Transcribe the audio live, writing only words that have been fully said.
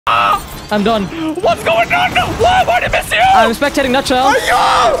I'm done. What's going on? Why did I miss you? I'm spectating Nutshell.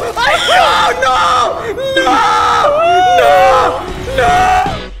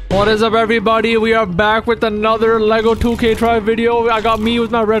 No! What is up, everybody? We are back with another Lego 2K Try video. I got me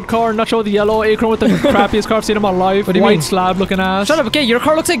with my red car, Nutshell with the yellow, Acorn with the crappiest car I've seen in my life. What do you White mean? slab looking ass. Shut up, okay? Your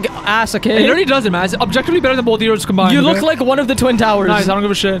car looks like ass, okay? It already doesn't, man. It's objectively better than both of yours combined. You okay? look like one of the Twin Towers. Nice, I don't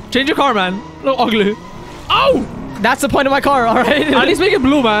give a shit. Change your car, man. Look ugly. Ow! That's the point of my car, alright? At least make it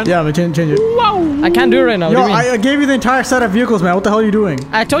blue, man. Yeah, but change it. Wow! I can't do it right now. Yo, What do you mean? I gave you the entire set of vehicles, man. What the hell are you doing?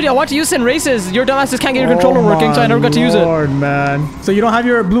 I told you I want to use it in races. Your dumbasses can't get your controller working, so I never got to use it. Lord, man. So you don't have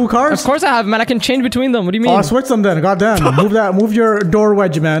your blue cars? Of course I have, man. I can change between them. What do you mean? Oh, switch them then. Goddamn. Move your door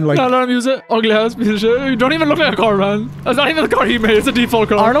wedge, man. Like. No, let him use it. Ugly ass piece of shit. You don't even look like a car, man. That's not even the car he made. It's a default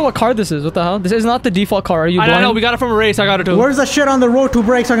car. I don't know what car this is. What the hell? This is not the default car. Are you blind? I know. We got it from a race. I got it too. Where's that shit on the road to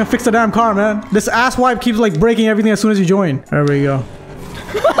brake so I can fix the damn car, man? This asswipe keeps like breaking everything as soon as you join. There we go.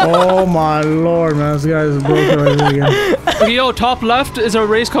 Oh my lord, man. This guy is broken right here again. Okay, yo, top left is a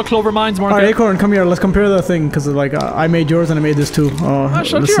race called Clover Mines Market. Alright, Acorn, come here. Let's compare the thing. Because like I made yours and I made this too. Oh,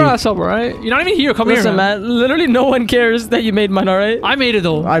 Shut your ass up, alright? You're not even here. Come Listen, here, man. Literally no one cares that you made mine, alright? I made it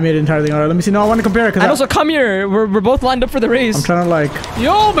though. I made the entire thing. Alright, let me see. No, I want to compare it. And also, come here. We're both lined up for the race. I'm trying to like...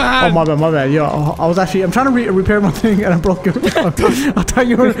 Yo, man. Oh, my bad. Yo, I'm trying to repair my thing and I broke it. I thought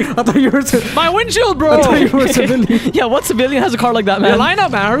you were... My windshield, bro. I thought you were a civilian. Yeah, what civilian has a car like that, man? Yeah, line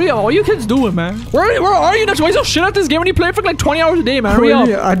up, man. Hurry up. All you kids doing, man? Where are you? Why are you so shit at this game when you play for like 20 hours a day, man? Hurry up.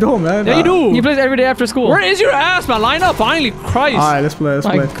 I don't, man. Yeah, you do. He plays every day after school. Where is your ass, man? Line up, finally. Christ. Alright, let's play.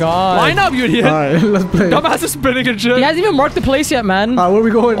 My God. Line up, you idiot. Alright, let's play. Dumbass is spinning and shit. He hasn't even marked the place yet, man. Where are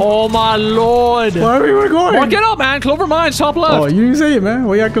we going? Oh, my lord. Where are we going? Mark it up, man. Clover Mines, top left. Oh, you didn't say it, man.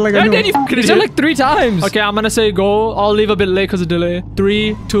 Why you acting like I knew? did, you fucking You idiot. said like 3 times. Okay, I'm gonna say go. I'll leave a bit late because of delay.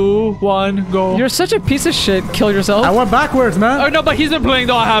 3, 2, 1, go. You're such a piece of shit. Kill yourself. I went backwards, man. Oh, no, but he's been playing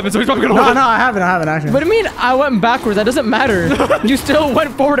though. I haven't, so he's probably gonna win. No, I haven't actually. What do you mean I went backwards? That doesn't matter. You still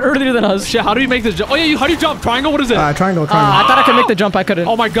went forward earlier than us. Shit, how do you make this jump? Oh, yeah, how do you jump? Triangle? What is it? Triangle. I thought I could make the jump. I couldn't.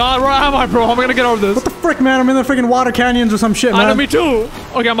 Oh my god, where am I, bro? How am I gonna get over this? What the frick, man? I'm in the freaking water canyons or some shit, man. I know, me too.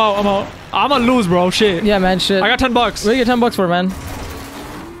 Okay, I'm out. I'm gonna lose, bro. Shit. Yeah, man, shit. I got $10. What do you get $10 for, man?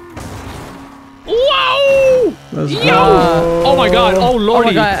 Wow! Let's Yo! go. Oh my god. Oh Oh lordy.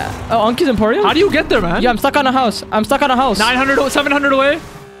 my God. Oh, Unky's Emporium? How do you get there, man? Yeah, I'm stuck on a house. 900, 700 away?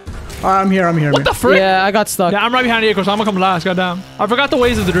 I'm here. What the frick? Yeah, I got stuck. Yeah, I'm right behind Acorn, so I'm gonna come last. Goddamn. I forgot the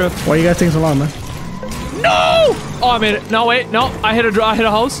ways of the drift. Why you guys taking so long, man? No! Oh, I made it. No, wait. No, I hit a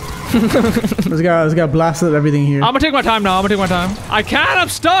house. This guy blasted everything here. I'm gonna take my time now. I can't. I'm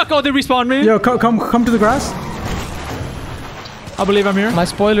stuck. Oh, they respawned me. Yo, come to the grass. I believe I'm here. My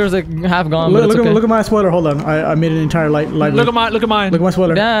spoilers are half gone, but it's okay. Look at my spoiler. Hold on. I made an entire light. Look at mine. Look at my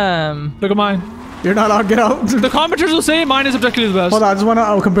spoiler. Damn. Look at mine. You're not allowed. Get out. The commenters will say mine is objectively the best. Hold on. I just want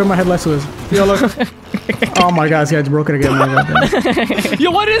to compare my headlights to his. Yo, look. Oh my god, this guy's broken again. Man.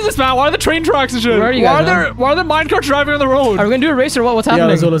 Yo, what is this, man? Why are the train tracks and shit? Where are you guys, why are there minecarts driving on the road? Are we gonna do a race or what? What's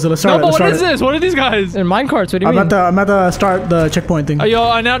happening? Yeah, let's start. No, but what is this? What are these guys? In minecarts, what do you mean? I'm at the start the checkpoint thing. Yo,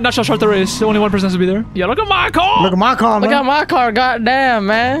 I not shall start the race. Only one person has to be there. Yeah, look at my car. Look at my car, man. Look at my car, goddamn,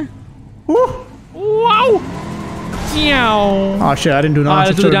 man. Woo. Wow. Meow. Oh shit, I didn't do nothing. Alright,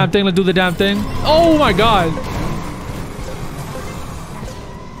 let's do the damn thing. Oh my god.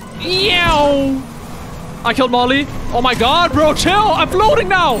 Meow. I killed Molly. Oh my god, bro, chill. I'm floating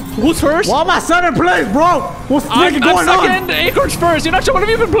now. Who's first? Why am I 7th place, bro? What's I'm going second. on? Acorn's first. You're not sure. What have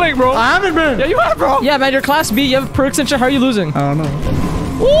you been playing, bro? I haven't been. Yeah, you have, bro. Yeah, man, you're class B. You have perks and shit. How are you losing? I don't know.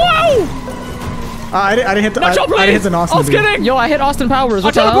 Wow. I didn't hit the. Nacho, I didn't hit the Austin. I was kidding. Yo, I hit Austin Powers. I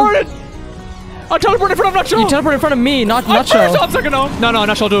What the hell? teleported. I teleported in front of Nacho. You teleported in front of me, not I'm Nutshell. first. I'm second now. No,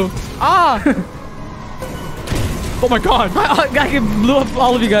 Nacho too. Ah! Oh my god. I blew up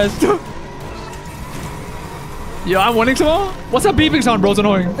all of you guys. Yeah, I'm winning somehow? What's that beeping sound, bro? It's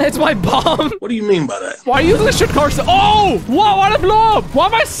annoying. It's my bomb. What do you mean by that? Why are you using this shit car still? Oh! Wow, why did I blow up? Why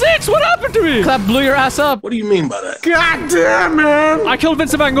am I 6? What happened to me? That blew your ass up. What do you mean by that? God damn, man. I killed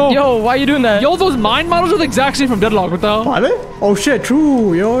Vincent Van Gogh. Yo, why are you doing that? Yo, those mine models are the exact same from Deadlock. What the hell? Are they? Oh shit,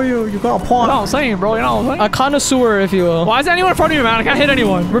 true. Yo, you got a You point. know what I'm saying, bro? You know what I'm saying? A connoisseur, if you will. Why is anyone in front of me, man? I can't hit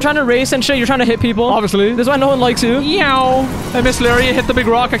anyone. We're trying to race and shit. You're trying to hit people. Obviously. This is why no one likes you. Yow. I missed Larry. Hit the big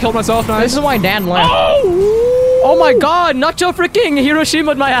rock. I killed myself. Nice. This is why Dan left. Oh! Oh my god, Nacho freaking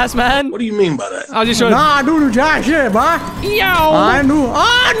Hiroshima my ass, man. What do you mean by that? As you should. Nah, I do jack shit, boy. Yow. I knew.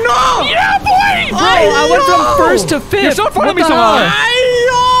 Ah, no. Yeah, boy! Bro, I went from first to 5th. You're so in front of What me the somehow.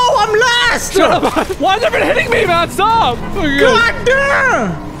 hell? I'm last. Shut up. Why is everyone hitting me, man? Stop. God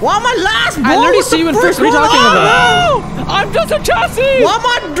damn. Why am I last, bro? I literally What see the you in frick first. What are you going talking on, about? bro? I'm just a chassis. Why am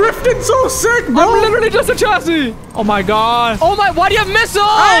I drifting so sick, bro? I'm literally just a chassis. Oh my god. Oh my, why do you have missiles?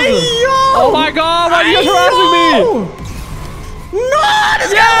 Hey, yo! Oh my god, why are you guys harassing me? No,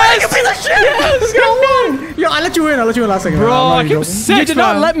 this guy won. You piece of shit. This guy won. Yo, I let you in. I let you in last second. Bro, man. I'm not I even keep joking. sick, You did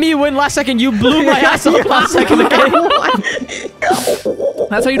not let me win last second. You blew my ass up last second of the game.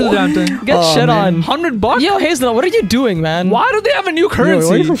 That's how you do the damn thing. Get Oh, shit man. on. $100? Yo, Hazelnut, what are you doing, man? Why do they have a new Yo, why are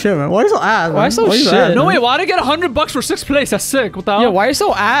currency? you so shit, man? Why are you so ass, man? Why so you shit? ass, No, man? wait, why'd I get $100 for 6th place? That's sick. What the hell? Yo, why are you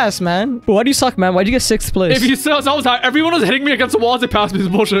so ass, man? Why do you suck, man? Why'd you get 6th place? If you saw, everyone was hitting me against the walls. They passed me. This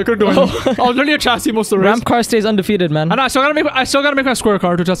bullshit. I couldn't do anything. I was literally a chassis most of the race. Ramp car stays undefeated, man. And I still gotta make my square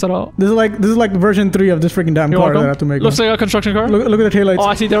car to test that out. This is like version 3 of this freaking damn You're car that welcome. I have to make. Looks man. like a construction car. Look at the taillights. Oh,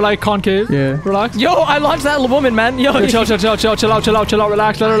 I see. They're like concave. Yeah. Relax. Yo, I launched that woman, man. Yo, Chill out.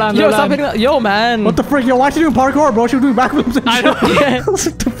 Relax. Let her land. Yo, Let her stop land. hitting that. Yo, man. What the frick? Yo, why is she doing parkour, bro? She was doing backflips and I shit. know. Yeah.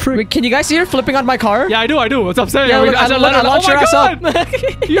 What the frick? Wait, can you guys see her flipping on my car? Yeah, I do. What's up, saying? Yeah, look, I launched her ass up. Yo,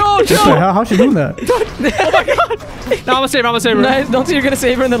 What the chill. hell? How's she doing that? No, I'm gonna save her. Nice. Don't say you're gonna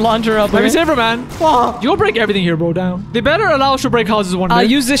save her and then launch her up. Let me okay? save her, man. You'll break everything here, bro. Down. They better allow us to break houses one day. I'll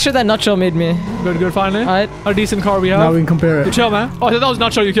use this shit that Nutshell made me. Good, finally. Alright. A decent car we have. Now we can compare it. Chill, man. Oh, that was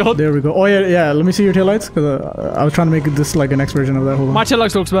not show you killed. There we go. Oh yeah. Let me see your taillights, because I was trying to make this like a next version of that. Hold on. My tail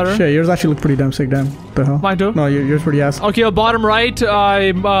looks better. Shit, yours actually look pretty damn sick. Damn. What the hell? Mine too. No, yours pretty ass. Okay, bottom right,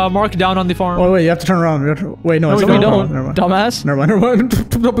 I mark down on the farm. Oh wait, you have to turn around. Wait, no, it's we We not. don't. Never mind. Dumbass. Never mind.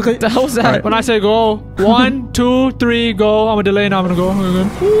 The hell's that? Alright. When I say go, 1, 2, 3, go. I'm gonna delay now. I'm gonna go.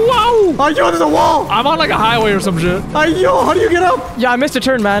 Wow! Oh, yo, there's a wall. I'm on like a highway or some shit. Oh, yo, how do you get up? Yeah, I missed a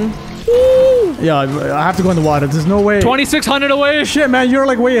turn, man. Yeah, I have to go in the water. There's no way. 2,600 away. Shit, man, you're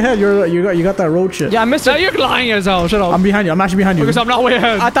like way ahead. You got that road shit. Yeah, I missed Now it. you're lying as hell. Shut up. I'm behind you. I'm actually behind you. Because I'm not way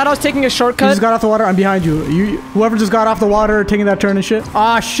ahead. I thought I was taking a You shortcut. just got off the water. I'm behind you. Whoever just got off the water, taking that turn and shit.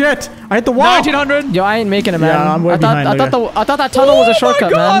 Ah, shit! I hit the wall. 1,900. Yo, I ain't making it, man. Yeah, I'm way behind, I thought that tunnel was a shortcut, Oh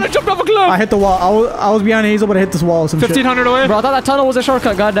my god, man. I jumped off a cliff. I hit the wall. I was behind Hazel, but I hit this wall. Or some shit. 1,500 away. Bro, I thought that tunnel was a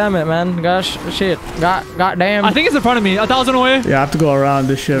shortcut. God damn it, man. Gosh, shit. God damn. I think it's in front of me. 1,000 away. Yeah, I have to go around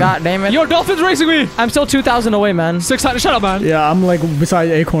this shit. God damn it. Yo, dolphins racing me. I'm still 2,000 away, man. 600. Shut up, man. Yeah, I'm like beside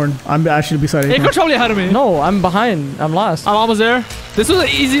Acorn. I'm actually beside Acorn. Acorn's probably ahead of me. No, I'm behind. I'm lost. I'm almost there. This was an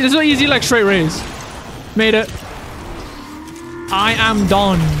easy like straight race. Made it. I am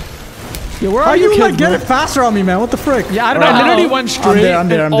done. Yeah, where How are you you, like kids, get bro? it faster on me, man? What the frick? Yeah, I don't know I how. literally went straight. I'm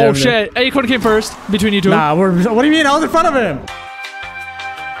there, and- I'm there. Oh shit! Acorn came first between you two. Nah, what do you mean? I was in front of him.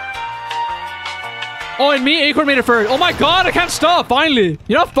 Oh, and me, Acorn made it first. Oh my god, I can't stop. Finally.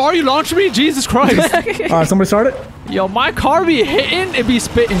 You know how far you launched me? Jesus Christ. Alright, somebody start it. Yo, my car be hitting, it be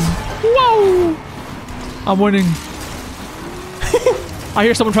spitting. Whoa! I'm winning. I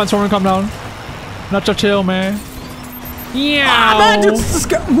hear someone transforming come down. Not your chill, man. Yeah. Ah, man, this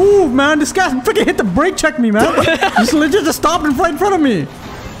guy, move, man. This guy freaking hit the brake check me, man. Just legit just stopped right in front of me.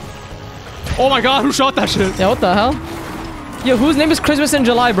 Oh my god, who shot that shit? Yeah, what the hell? Yo, whose name is Christmas in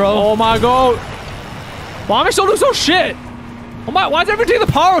July, bro? Oh my god. Why am I still doing so shit? Oh my, why is everything the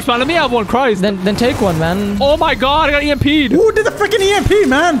power ups, man? Let me have one, Christ. Then take one, man. Oh my god, I got EMP'd. Who did the freaking EMP,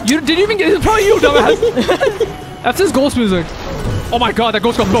 man? Did you even get it? It's probably you, dumbass. That's his ghost music. Oh my god, that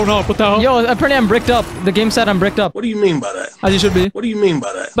ghost got blown up. What the hell? Yo, apparently I'm bricked up. The game said I'm bricked up. What do you mean by that? As you should be. What do you mean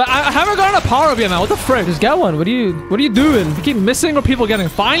by that? But I haven't gotten a power up yet, man. What the frick? Just get one. What are you doing? You keep missing or people getting.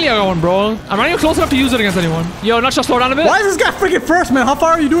 Finally, I got one, bro. I'm not even close enough to use it against anyone. Yo, not just slow down a bit. Why is this guy freaking first, man? How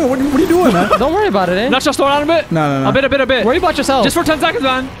far are you doing? What are you doing, man? Don't worry about it, eh? Not just slow down a bit. No. A bit. Worry about yourself. Just for 10 seconds,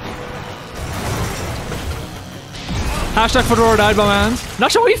 man. Hashtag for the road died, my man.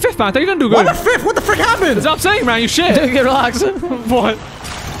 Not sure what you fifth, man. I think you're gonna do What good. the fifth? What the frick happened? That's what I'm saying, man. You shit. Get relaxed. What?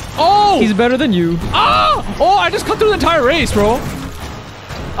 Oh! He's better than you. Ah! Oh, I just cut through the entire race, bro.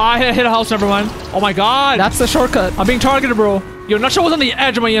 I hit a house, never mind. Oh my god. That's the shortcut. I'm being targeted, bro. Yo, not sure was on the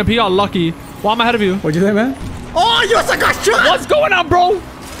edge of my EMP. Got lucky. Well, I'm ahead of you. What'd you say, man? Oh, yes, I got shot! What's going on, bro?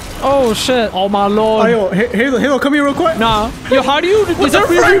 Oh shit. Oh my Oh, lord. yo, Hazel, come here real quick. Nah. Yo, how do you... Is there a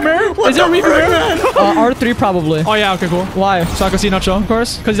the rearview frick? mirror? What Is there a the rearview frick, mirror? man? R3 probably. Oh yeah, okay, cool. Why? So I can see Nacho. Of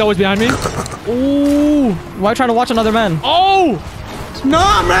course. Because he's always behind me. Ooh. Why are you trying to watch another man? Oh!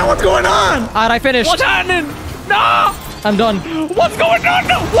 Nah, man, what's going on? Alright, I finished. What's happening? No! I'm done. What's going on?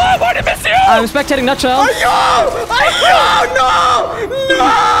 No! Why did I miss you? I'm spectating Nutshell. Ayo! No!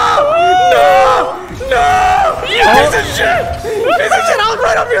 No! You piece of shit! Piece of shit! I was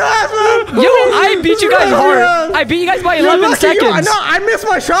right up your ass, man! Yo, I beat you guys hard. Yeah. I beat you guys by You're 11 lucky. seconds. No, I missed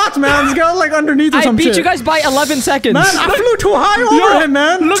my shots, man. This guy was like underneath or I some beat shit. you guys by 11 seconds. Man, I flew too high over him,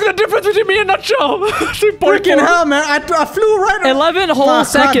 man. Look at the difference between me and Nutshell. Freaking hell, man. I flew right 11 whole God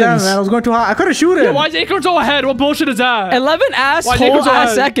seconds. damn, man. I was going too high. I couldn't shoot it. Why is Acorn so ahead? What bullshit is that? 11 ass Why whole Jacob's ass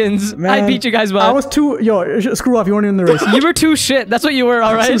ahead? seconds. Man, I beat you guys by. I was too... Yo, screw off. You weren't in the race. You were too shit. That's what you were,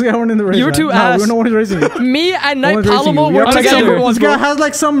 alright? This guy weren't in the race, You were man. too No, ass. no one is racing you. Me and Night No one's racing Palomo you. were You're like together. this guy has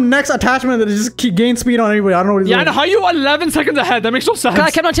like some next attachment that just gain speed on everybody. I don't know what he's Yeah, doing. and how you 11 seconds ahead? That makes no sense. I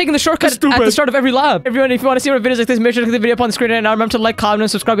kept on taking the shortcut That's at the stupid. start of every lap. Everyone, if you want to see more videos like this, make sure to click the video up on the screen right now. Remember to like, comment,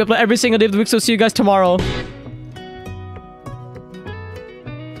 and subscribe. We upload every single day of the week, so see you guys tomorrow.